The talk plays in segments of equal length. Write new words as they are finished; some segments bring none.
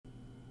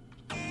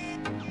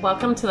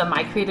Welcome to the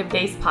My Creative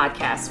Days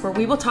podcast, where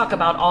we will talk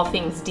about all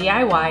things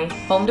DIY,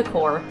 home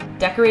decor,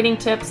 decorating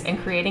tips, and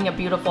creating a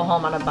beautiful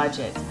home on a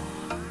budget.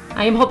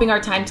 I am hoping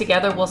our time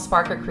together will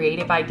spark a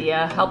creative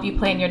idea, help you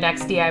plan your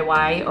next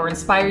DIY, or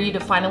inspire you to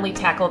finally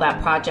tackle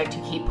that project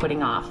you keep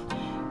putting off.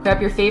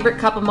 Grab your favorite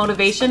cup of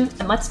motivation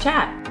and let's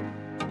chat.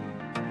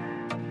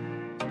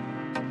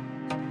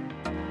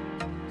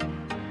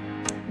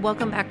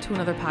 Welcome back to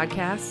another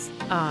podcast.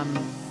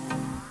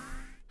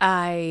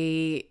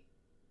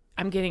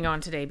 I'm getting on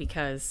today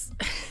because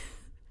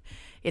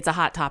it's a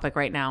hot topic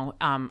right now.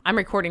 I'm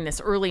recording this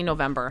early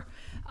November,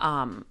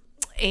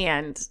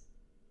 and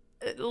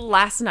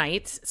last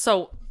night,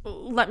 so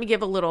let me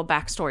give a little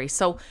backstory.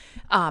 So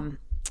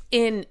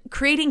in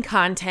creating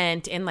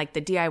content in like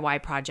the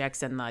DIY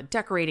projects and the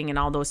decorating and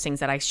all those things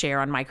that I share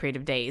on My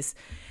Creative Days,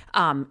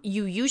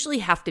 you usually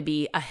have to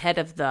be ahead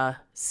of the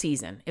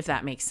season, if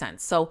that makes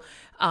sense. So,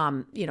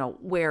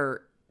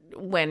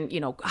 when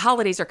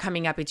holidays are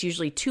coming up, it's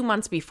usually 2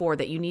 months before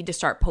that you need to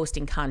start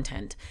posting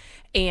content.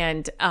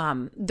 And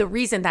the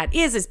reason that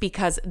is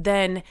because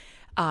then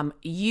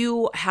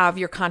you have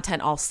your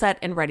content all set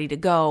and ready to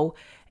go.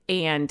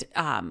 And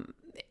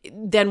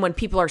then when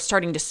people are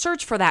starting to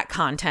search for that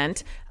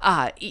content,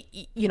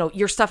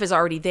 your stuff is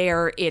already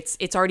there.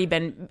 It's already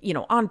been,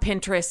 on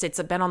Pinterest,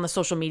 it's been on the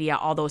social media,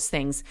 all those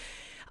things.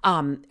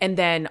 And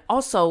then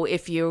also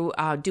if you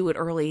do it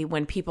early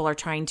when people are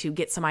trying to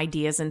get some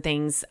ideas and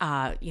things,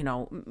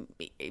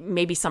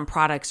 maybe some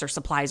products or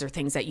supplies or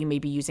things that you may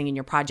be using in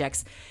your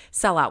projects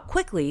sell out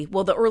quickly.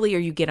 Well, the earlier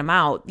you get them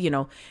out,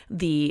 the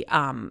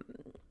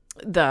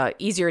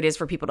easier it is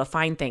for people to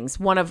find things.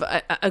 One of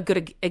a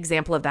good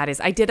example of that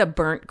is I did a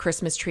burnt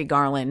Christmas tree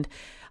garland.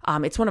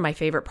 It's one of my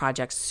favorite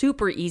projects,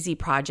 super easy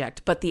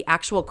project, but the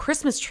actual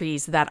Christmas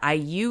trees that I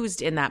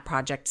used in that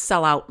project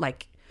sell out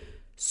like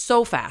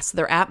so fast.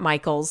 They're at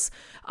Michael's.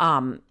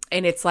 And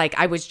it's like,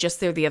 I was just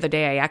there the other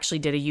day. I actually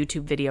did a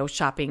YouTube video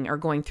shopping or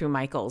going through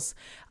Michael's.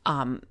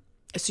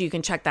 So you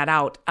can check that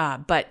out.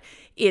 But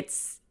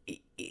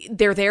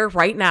they're there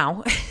right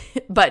now,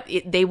 but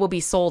they will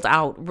be sold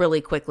out really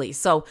quickly.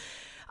 So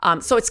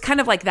it's kind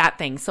of like that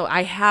thing. So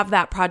I have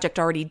that project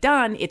already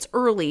done. It's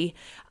early,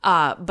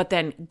 but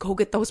then go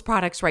get those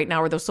products right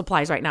now or those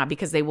supplies right now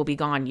because they will be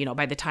gone.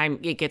 By the time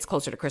it gets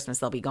closer to Christmas,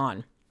 they'll be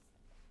gone.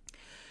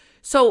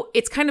 So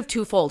it's kind of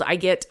twofold. I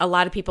get a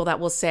lot of people that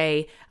will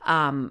say,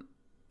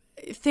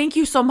 thank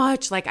you so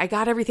much. Like I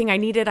got everything I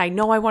needed. I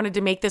know I wanted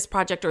to make this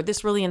project, or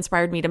this really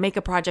inspired me to make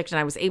a project and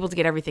I was able to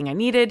get everything I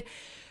needed.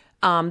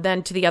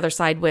 Then to the other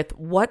side with,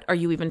 what are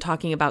you even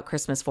talking about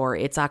Christmas for?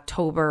 It's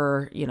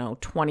October,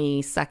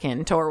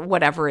 22nd or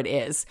whatever it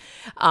is.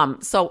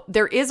 So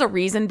there is a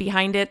reason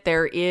behind it.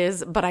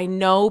 But I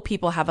know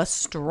people have a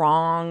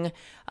strong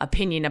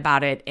opinion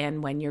about it.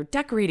 And when you're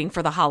decorating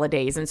for the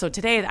holidays. And so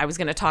today I was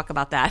going to talk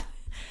about that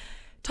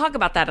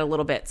a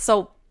little bit.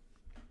 So,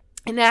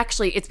 and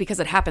actually it's because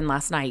it happened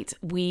last night.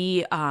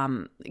 We,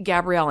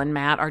 Gabrielle and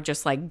Matt are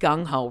just like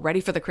gung-ho,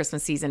 ready for the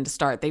Christmas season to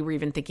start. They were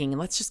even thinking,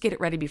 let's just get it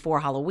ready before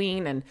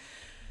Halloween. And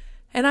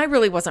I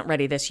really wasn't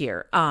ready this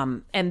year.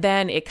 And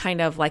then it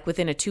kind of like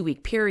within a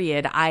 2-week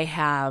period, I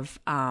have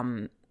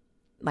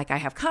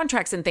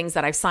contracts and things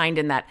that I've signed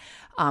in that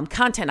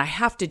content I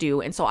have to do.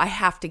 And so I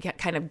have to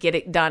get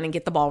it done and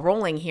get the ball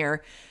rolling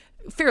here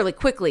fairly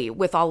quickly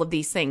with all of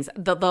these things.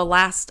 The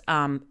last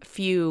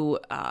few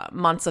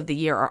months of the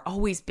year are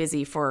always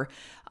busy for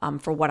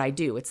what I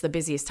do. It's the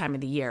busiest time of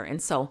the year. And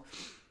so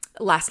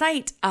last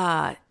night,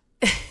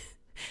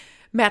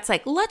 Matt's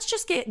like, let's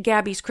just get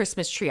Gabby's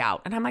Christmas tree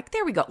out. And I'm like,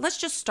 there we go. Let's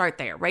just start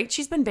there, right?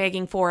 She's been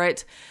begging for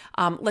it.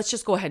 Let's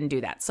just go ahead and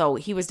do that. So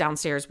he was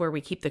downstairs where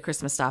we keep the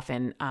Christmas stuff,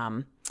 and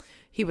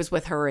he was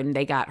with her, and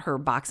they got her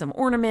box of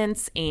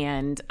ornaments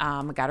and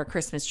got her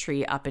Christmas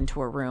tree up into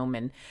her room.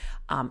 And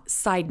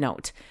side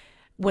note,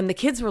 when the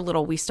kids were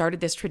little, we started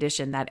this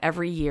tradition that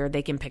every year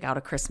they can pick out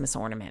a Christmas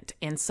ornament.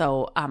 And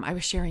so I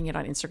was sharing it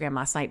on Instagram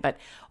last night, but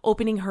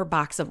opening her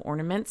box of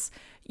ornaments,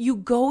 you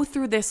go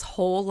through this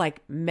whole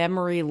like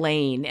memory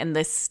lane and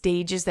the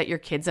stages that your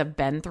kids have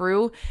been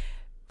through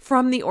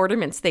from the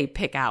ornaments they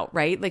pick out,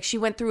 right? Like she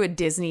went through a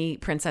Disney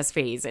princess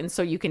phase. And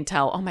so you can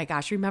tell, oh my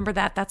gosh, remember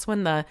that? That's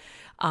when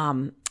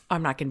I'm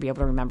not going to be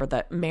able to remember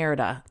the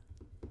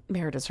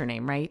Merida's her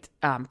name, right?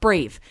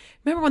 Brave.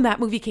 Remember when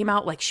that movie came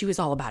out? Like she was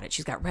all about it.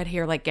 She's got red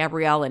hair like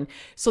Gabrielle. And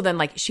so then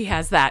like she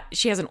has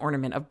an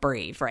ornament of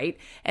Brave, right?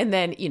 And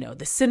then,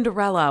 the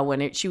Cinderella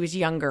when she was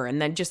younger.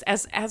 And then just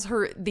as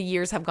the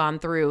years have gone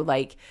through,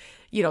 like,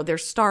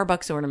 there's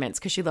Starbucks ornaments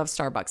because she loves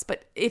Starbucks.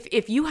 But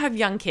if you have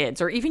young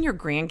kids or even your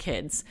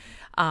grandkids,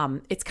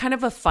 it's kind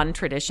of a fun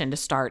tradition to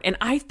start. And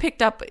I've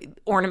picked up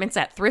ornaments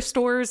at thrift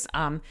stores.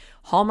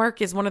 Hallmark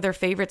is one of their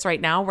favorites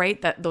right now,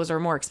 right? Those are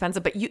more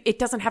expensive, but it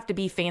doesn't have to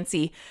be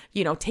fancy.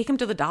 Take them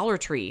to the Dollar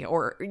Tree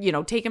or,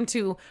 take them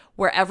to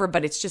wherever.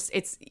 But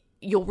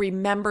you'll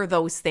remember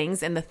those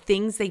things and the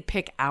things they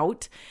pick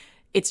out.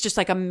 It's just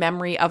like a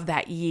memory of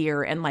that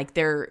year and like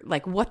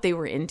what they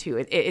were into.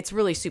 It's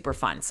really super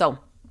fun. So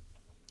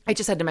I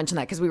just had to mention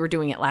that because we were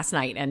doing it last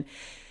night. And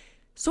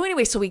So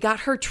anyway, so we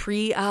got her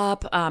tree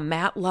up.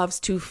 Matt loves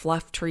to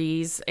fluff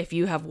trees. If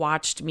you have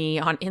watched me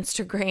on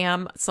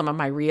Instagram, some of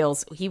my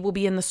reels, he will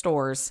be in the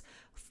stores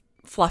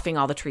fluffing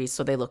all the trees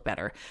so they look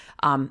better.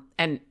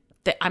 And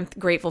I'm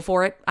grateful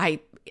for it.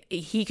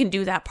 He can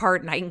do that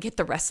part and I can get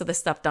the rest of the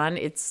stuff done.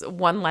 It's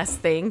one less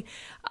thing.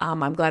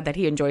 I'm glad that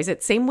he enjoys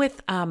it. Same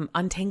with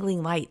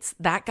untangling lights.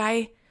 That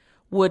guy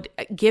would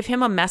give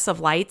him a mess of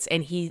lights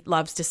and he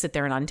loves to sit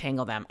there and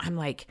untangle them. I'm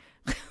like,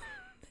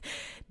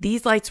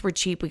 these lights were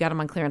cheap. We got them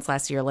on clearance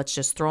last year. Let's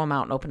just throw them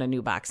out and open a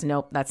new box.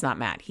 Nope, that's not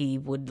Matt. He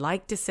would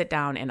like to sit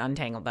down and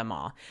untangle them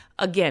all.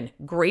 Again,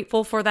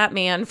 grateful for that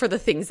man for the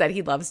things that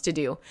he loves to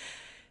do.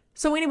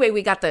 So anyway,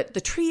 we got the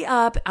tree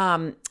up.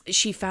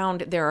 She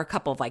found there are a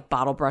couple of like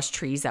bottle brush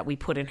trees that we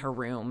put in her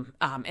room.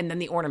 And then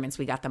the ornaments,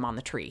 we got them on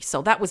the tree.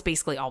 So that was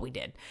basically all we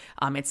did.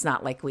 It's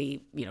not like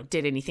we,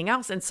 did anything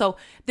else. And so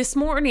this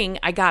morning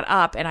I got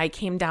up and I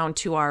came down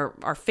to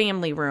our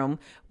family room,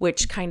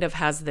 which kind of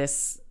has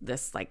this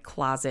like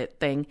closet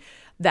thing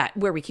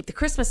where we keep the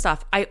Christmas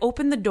stuff. I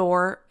opened the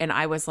door and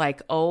I was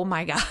like, oh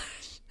my gosh.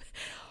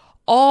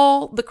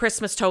 All the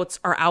Christmas totes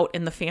are out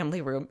in the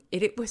family room.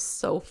 It was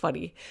so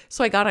funny.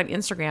 So I got on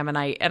Instagram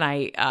and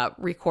I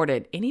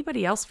recorded,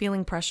 anybody else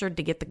feeling pressured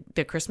to get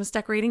the Christmas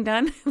decorating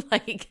done?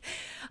 Like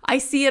you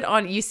see it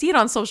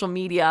on social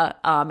media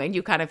and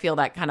you kind of feel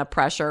that kind of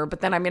pressure,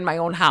 but then I'm in my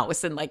own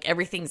house and like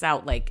everything's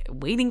out like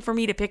waiting for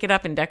me to pick it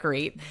up and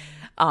decorate.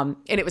 And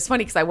it was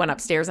funny because I went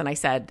upstairs and I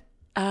said,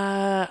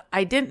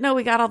 I didn't know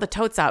we got all the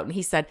totes out. And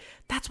he said,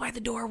 that's why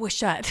the door was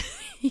shut.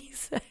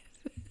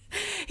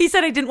 He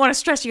said, I didn't want to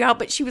stress you out,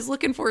 but she was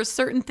looking for a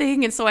certain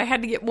thing. And so I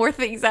had to get more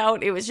things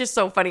out. It was just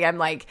so funny. I'm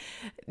like,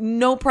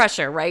 no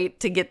pressure, right?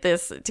 To get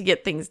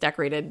things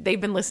decorated.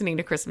 They've been listening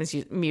to Christmas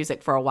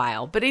music for a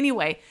while. But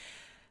anyway,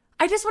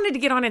 I just wanted to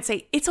get on and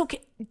say, it's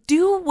okay.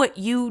 Do what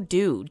you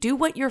do. Do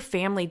what your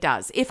family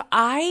does. If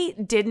I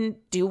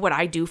didn't do what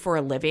I do for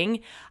a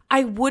living,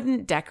 I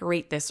wouldn't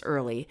decorate this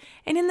early.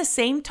 And in the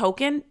same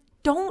token,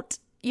 don't,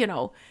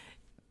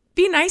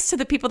 be nice to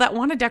the people that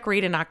want to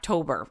decorate in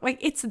October. Like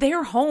it's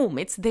their home.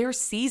 It's their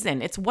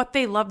season. It's what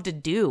they love to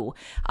do.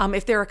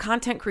 If they're a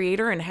content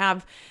creator and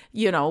have,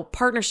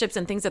 partnerships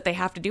and things that they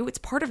have to do, it's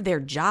part of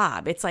their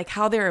job. It's like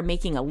how they're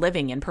making a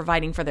living and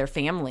providing for their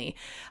family.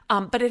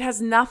 But it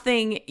has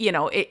nothing,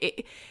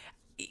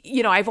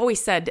 I've always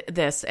said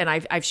this and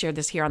I've shared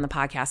this here on the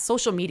podcast.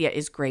 Social media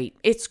is great.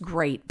 It's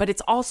great, but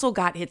it's also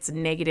got its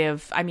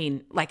negative. I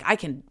mean, like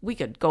we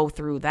could go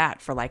through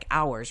that for like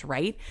hours,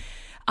 right?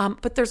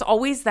 But there's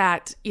always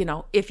that,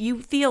 if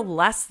you feel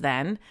less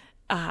than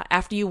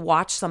after you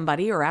watch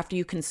somebody or after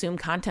you consume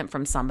content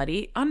from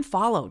somebody,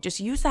 unfollow. Just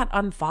use that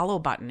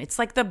unfollow button. It's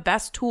like the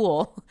best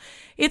tool.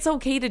 It's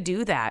okay to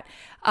do that.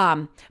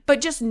 But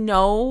just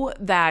know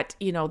that,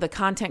 the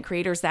content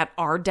creators that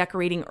are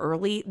decorating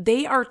early,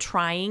 they are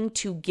trying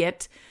to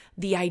get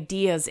the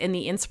ideas and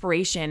the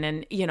inspiration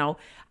and,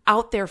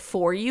 out there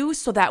for you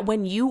so that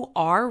when you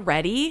are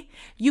ready,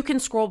 you can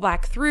scroll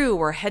back through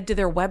or head to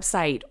their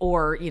website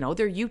or,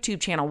 their YouTube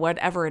channel,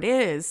 whatever it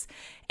is,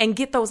 and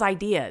get those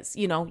ideas.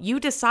 You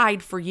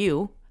decide for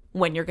you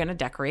when you're going to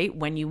decorate,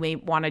 when you may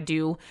want to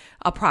do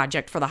a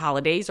project for the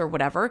holidays or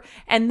whatever,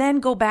 and then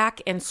go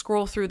back and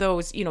scroll through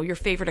those, your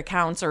favorite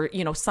accounts or,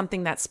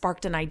 something that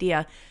sparked an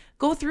idea.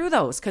 Go through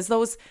those because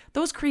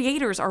those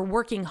creators are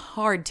working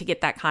hard to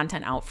get that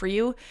content out for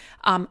you.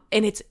 And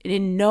it's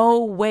in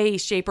no way,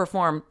 shape, or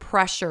form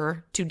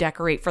pressure to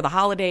decorate for the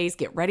holidays,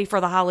 get ready for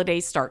the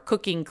holidays, start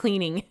cooking,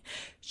 cleaning,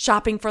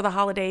 shopping for the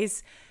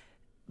holidays.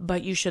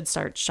 But you should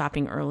start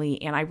shopping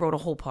early. And I wrote a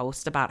whole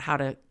post about how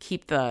to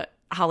keep the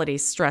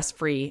holidays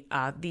stress-free.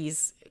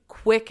 These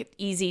quick,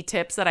 easy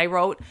tips that I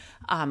wrote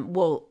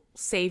will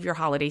save your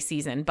holiday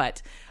season.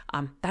 But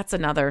that's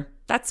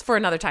for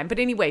another time. But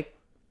anyway,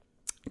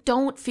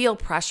 don't feel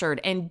pressured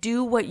and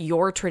do what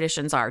your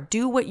traditions are.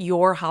 Do what you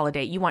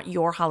want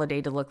your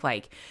holiday to look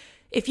like.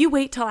 If you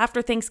wait till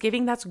after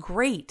Thanksgiving, that's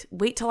great.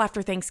 Wait till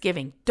after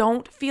Thanksgiving.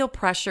 Don't feel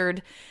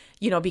pressured,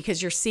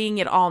 because you're seeing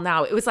it all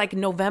now. It was like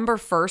November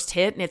 1st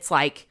hit and it's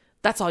like,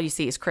 that's all you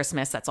see is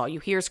Christmas. That's all you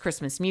hear is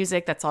Christmas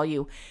music.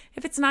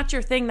 If it's not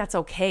your thing, that's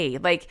okay.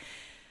 Like,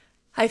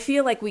 I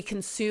feel like we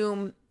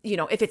consume,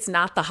 if it's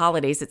not the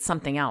holidays, it's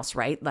something else,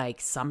 right?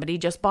 Like somebody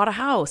just bought a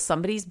house,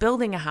 somebody's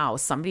building a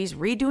house, somebody's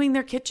redoing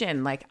their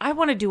kitchen. Like I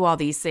want to do all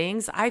these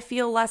things. I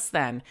feel less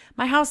than.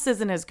 My house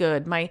isn't as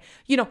good.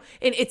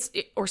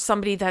 Or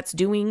somebody that's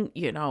doing,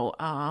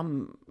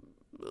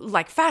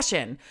 like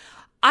fashion.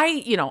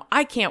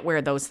 I can't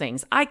wear those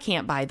things. I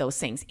can't buy those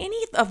things.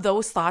 Any of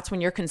those thoughts when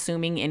you're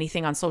consuming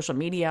anything on social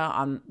media,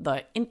 on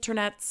the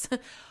internets,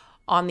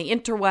 on the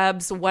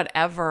interwebs,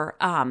 whatever,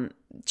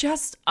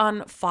 just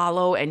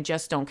unfollow and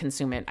just don't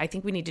consume it. I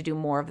think we need to do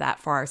more of that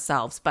for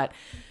ourselves. But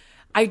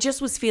I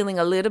just was feeling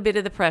a little bit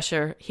of the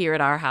pressure here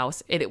at our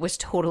house. It was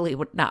totally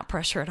not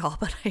pressure at all.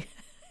 But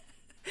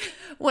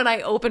when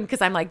I opened, because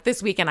I'm like,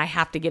 this weekend I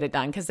have to get it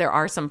done because there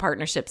are some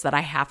partnerships that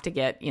I have to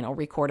get,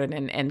 recorded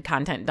and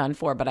content done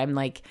for. But I'm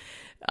like,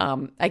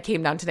 I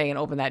came down today and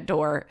opened that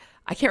door.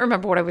 I can't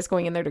remember what I was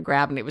going in there to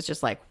grab. And it was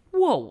just like,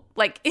 whoa,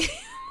 like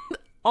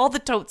all the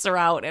totes are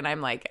out. And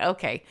I'm like,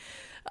 okay,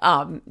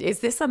 is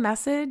this a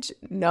message?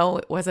 No,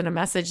 it wasn't a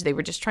message. They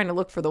were just trying to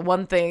look for the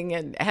one thing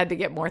and had to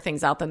get more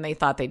things out than they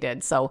thought they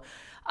did. So,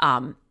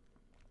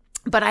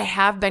 but I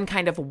have been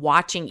kind of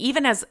watching,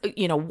 even as,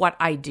 what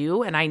I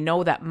do, and I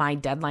know that my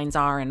deadlines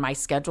are and my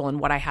schedule and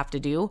what I have to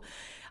do.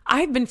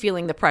 I've been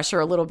feeling the pressure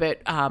a little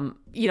bit,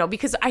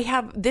 because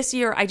this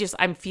year,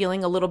 I'm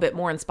feeling a little bit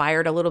more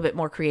inspired, a little bit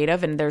more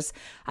creative. And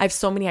I have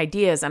so many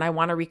ideas and I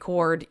want to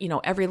record,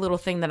 every little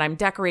thing that I'm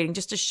decorating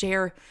just to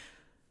share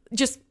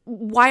just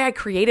why I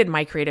created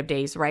my creative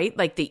days, right?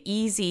 Like the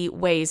easy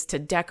ways to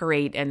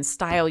decorate and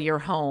style your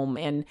home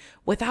and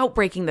without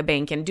breaking the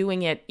bank and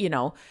doing it,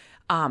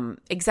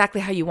 exactly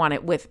how you want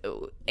it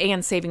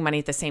and saving money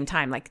at the same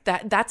time. Like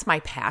that's my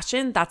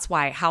passion. That's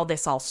how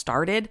this all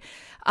started.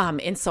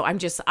 And so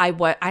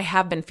I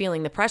have been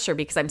feeling the pressure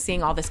because I'm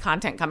seeing all this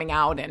content coming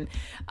out and,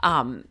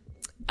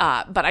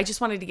 but I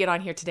just wanted to get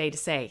on here today to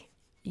say,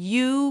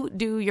 you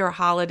do your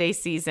holiday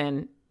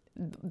season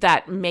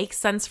that makes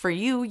sense for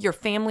you, your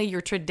family, your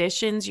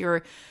traditions,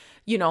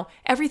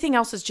 everything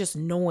else is just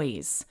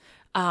noise.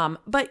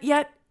 But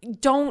yet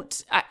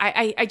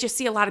I just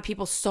see a lot of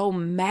people so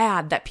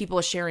mad that people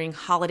are sharing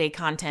holiday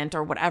content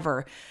or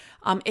whatever,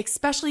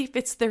 especially if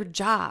it's their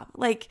job.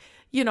 Like,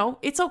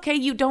 it's okay.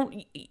 You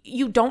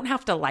don't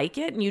have to like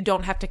it and you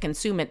don't have to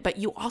consume it, but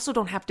you also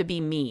don't have to be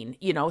mean,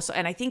 So,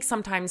 and I think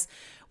sometimes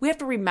we have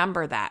to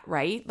remember that,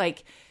 right?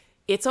 Like,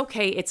 it's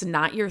okay. It's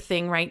not your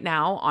thing right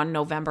now on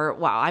November.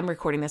 Well, I'm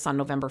recording this on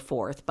November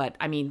 4th, but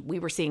I mean, we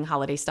were seeing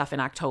holiday stuff in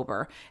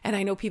October and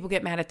I know people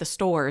get mad at the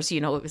stores,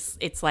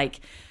 it's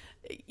like,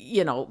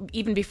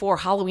 even before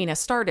Halloween has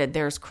started,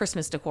 there's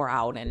Christmas decor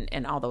out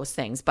and all those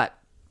things, but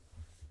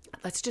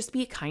let's just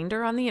be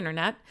kinder on the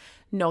internet.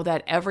 Know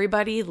that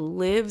everybody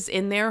lives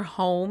in their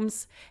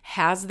homes,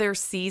 has their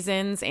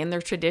seasons and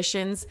their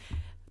traditions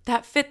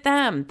that fit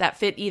them, that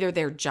fit either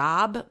their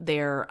job,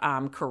 their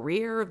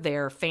career,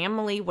 their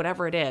family,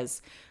 whatever it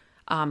is.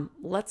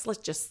 Let's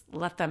just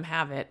let them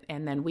have it,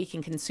 and then we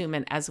can consume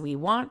it as we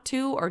want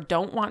to or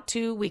don't want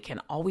to. We can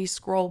always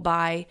scroll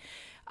by,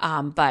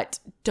 but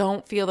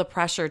don't feel the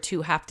pressure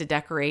to have to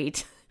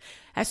decorate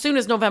as soon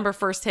as November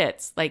 1st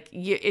hits. Like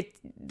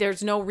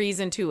there's no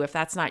reason to, if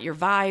that's not your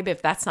vibe,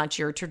 if that's not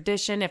your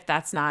tradition, if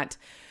that's not,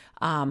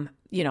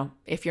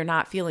 if you're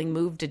not feeling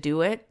moved to do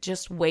it,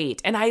 just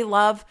wait. And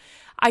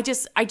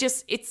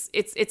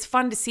it's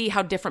fun to see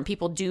how different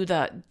people do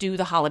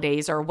the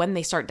holidays or when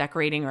they start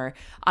decorating or,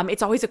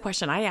 it's always a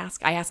question I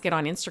ask it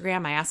on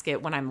Instagram. I ask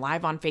it when I'm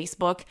live on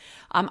Facebook.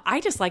 I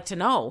just like to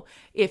know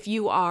if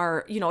you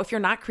are, if you're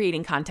not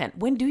creating content,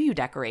 when do you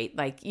decorate?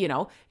 Like,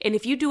 and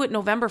if you do it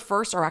November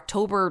 1st or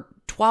October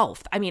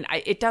 12th, I mean,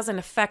 it doesn't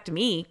affect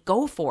me.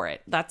 Go for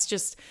it. That's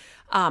just,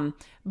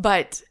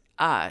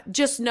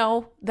 just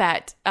know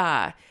that,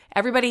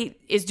 everybody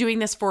is doing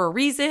this for a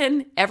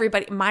reason.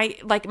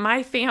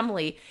 My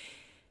family,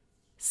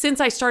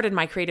 since I started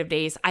my creative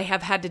days, I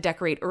have had to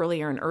decorate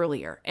earlier and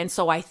earlier. And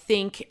so I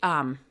think,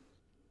 oh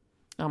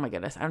my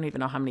goodness, I don't even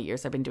know how many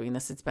years I've been doing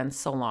this. It's been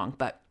so long,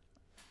 but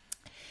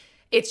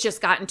it's just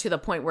gotten to the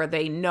point where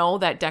they know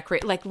that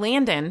like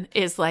Landon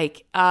is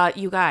like,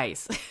 you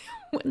guys,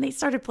 when they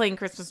started playing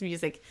Christmas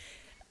music,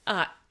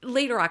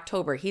 later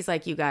October, he's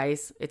like, you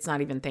guys, it's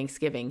not even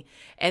Thanksgiving.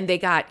 And they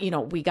got,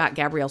 we got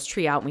Gabrielle's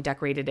tree out and we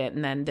decorated it.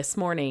 And then this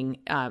morning,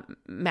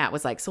 Matt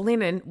was like, so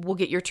Landon, we'll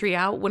get your tree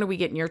out. When are we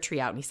getting your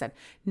tree out? And he said,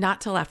 not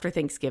till after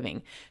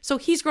Thanksgiving. So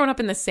he's grown up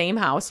in the same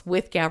house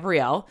with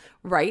Gabrielle,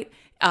 right?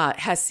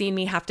 Has seen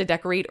me have to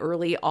decorate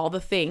early, all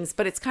the things.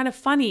 But it's kind of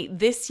funny.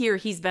 This year,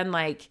 he's been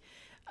like,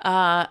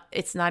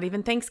 it's not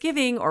even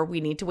Thanksgiving, or we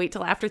need to wait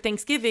till after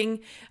Thanksgiving.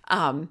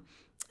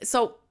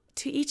 So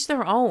to each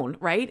their own,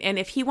 right? And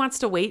if he wants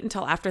to wait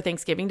until after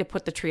Thanksgiving to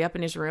put the tree up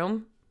in his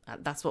room,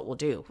 that's what we'll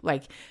do.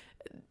 Like,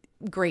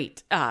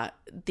 great.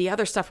 The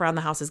other stuff around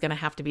the house is going to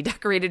have to be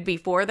decorated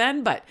before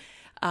then, but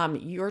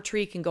your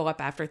tree can go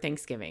up after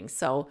Thanksgiving.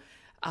 So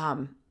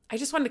I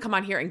just wanted to come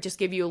on here and just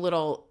give you a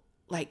little,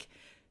 like,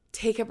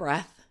 take a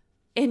breath.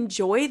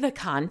 Enjoy the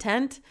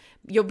content.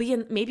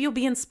 Maybe you'll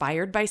be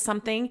inspired by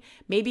something.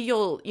 Maybe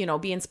you'll,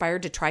 be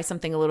inspired to try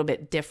something a little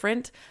bit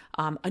different,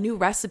 a new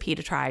recipe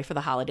to try for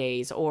the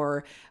holidays,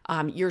 or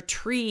your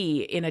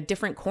tree in a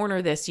different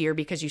corner this year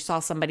because you saw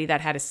somebody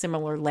that had a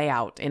similar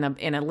layout in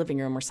a living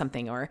room or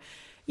something, or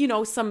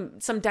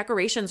some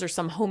decorations or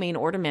some homemade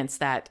ornaments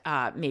that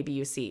maybe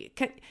you see.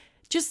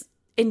 Just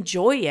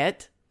enjoy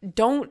it.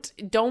 Don't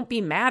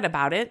be mad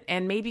about it.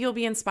 And maybe you'll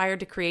be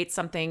inspired to create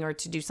something or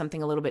to do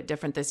something a little bit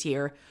different this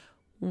year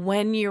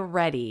when you're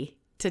ready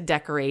to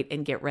decorate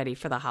and get ready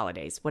for the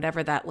holidays,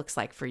 whatever that looks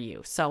like for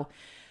you. So,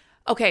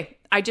 okay,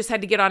 I just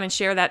had to get on and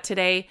share that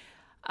today.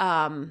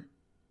 I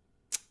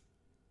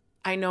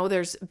know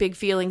there's big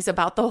feelings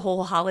about the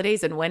whole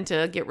holidays and when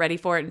to get ready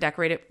for it and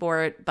decorate it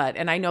for it.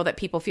 And I know that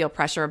people feel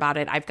pressure about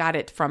it. I've got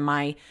it from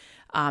my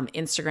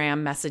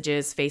Instagram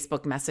messages,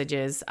 Facebook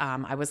messages.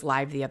 I was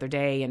live the other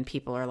day and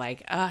people are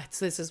like,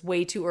 this is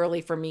way too early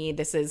for me.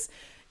 This is,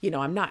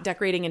 I'm not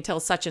decorating until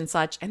such and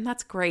such. And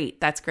that's great.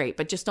 That's great.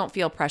 But just don't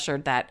feel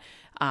pressured that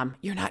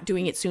you're not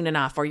doing it soon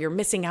enough, or you're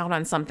missing out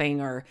on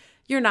something, or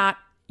you're not.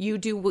 You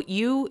do what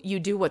you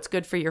do what's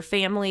good for your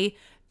family.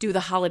 Do the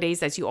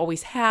holidays as you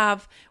always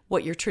have,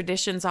 what your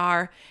traditions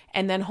are.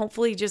 And then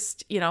hopefully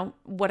just,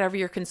 whatever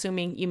you're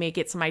consuming, you may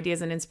get some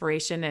ideas and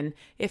inspiration. And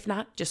if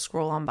not, just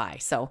scroll on by.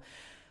 So,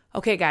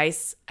 okay,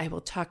 guys, I will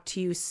talk to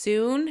you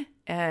soon.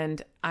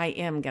 And I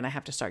am going to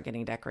have to start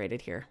getting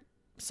decorated here.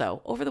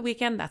 So over the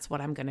weekend, that's what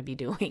I'm going to be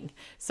doing.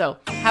 So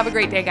have a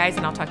great day, guys,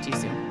 and I'll talk to you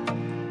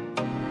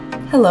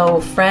soon.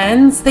 Hello,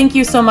 friends. Thank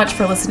you so much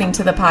for listening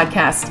to the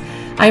podcast.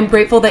 I'm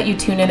grateful that you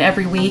tune in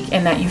every week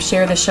and that you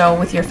share the show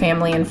with your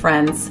family and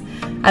friends.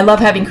 I love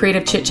having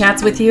creative chit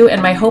chats with you,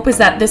 and my hope is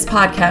that this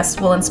podcast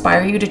will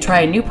inspire you to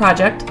try a new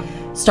project,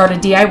 start a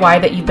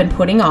DIY that you've been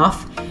putting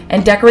off,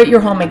 and decorate your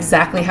home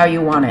exactly how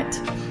you want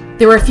it.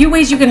 There are a few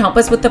ways you can help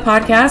us with the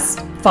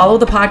podcast. Follow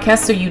the podcast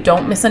so you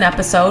don't miss an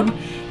episode.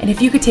 And if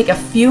you could take a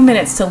few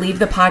minutes to leave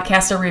the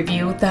podcast a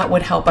review, that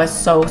would help us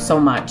so, so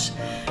much.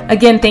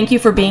 Again, thank you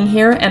for being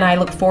here, and I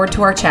look forward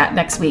to our chat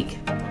next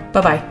week.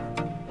 Bye-bye.